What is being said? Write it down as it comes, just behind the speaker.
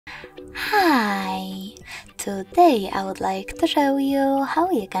Hi! Today I would like to show you how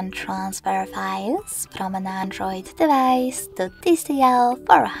you can transfer files from an Android device to TCL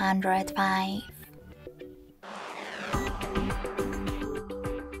 405.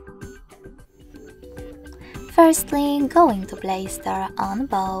 Firstly, go into Play Store on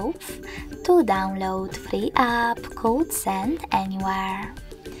both to download free app called Send Anywhere.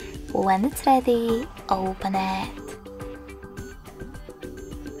 When it's ready, open it.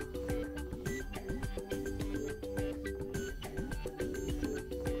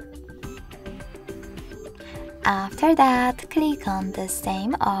 After that, click on the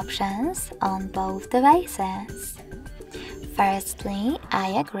same options on both devices. Firstly,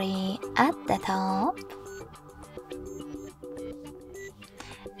 I agree at the top.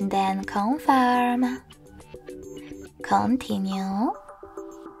 Then confirm, continue,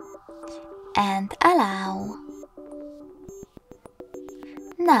 and allow.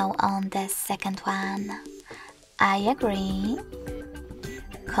 Now on the second one, I agree,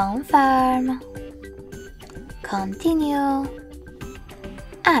 confirm, continue,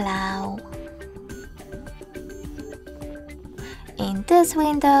 allow. In this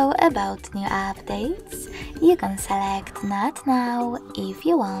window about new updates, you can select Not Now if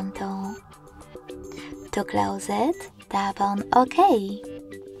you want to. To close it, tap on OK.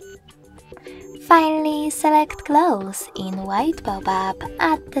 Finally, select Close in white pop-up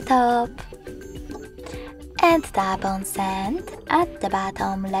at the top and tap on Send at the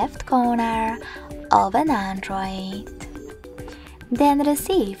bottom left corner of an Android. Then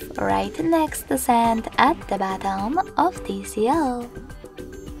Receive right next to Send at the bottom of TCL.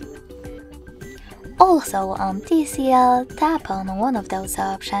 Also on TCL, tap on one of those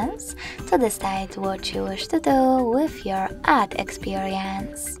options to decide what you wish to do with your ad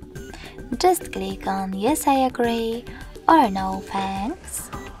experience. Just click on Yes, I agree or No,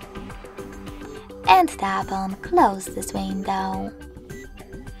 thanks, and tap on Close this window.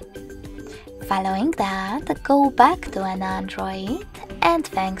 Following that, go back to an Android and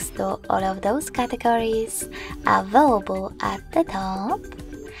thanks to all of those categories available at the top,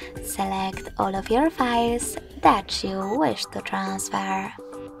 select all of your files that you wish to transfer.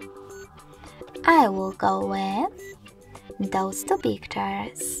 I will go with those two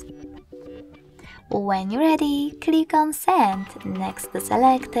pictures. When you're ready, click on Send next to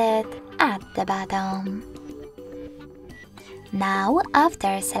Selected at the bottom. Now,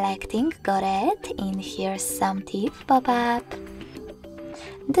 after selecting Got it in Here's Some Tip pop-up,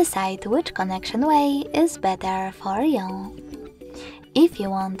 decide which connection way is better for you. If you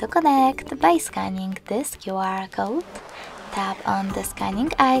want to connect by scanning this QR code, tap on the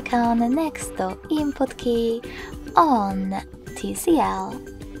scanning icon next to Input key on TCL.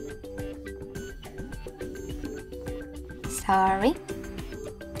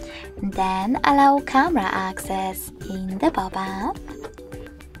 Then allow camera access in the pop-up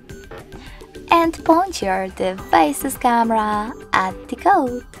and point your device's camera at the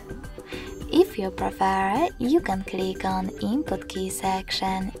code. If you prefer, you can click on Input key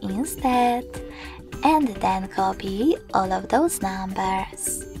section instead and then copy all of those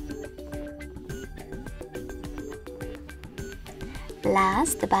numbers.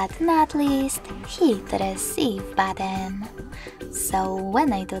 Last but not least, hit the Receive button. So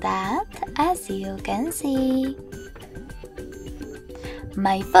when I do that, as you can see,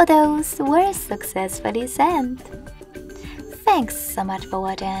 my photos were successfully sent. Thanks so much for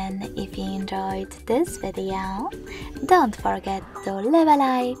watching. If you enjoyed this video, don't forget to leave a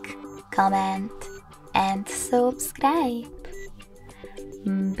like, comment, and subscribe.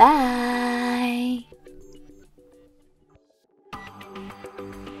 Bye!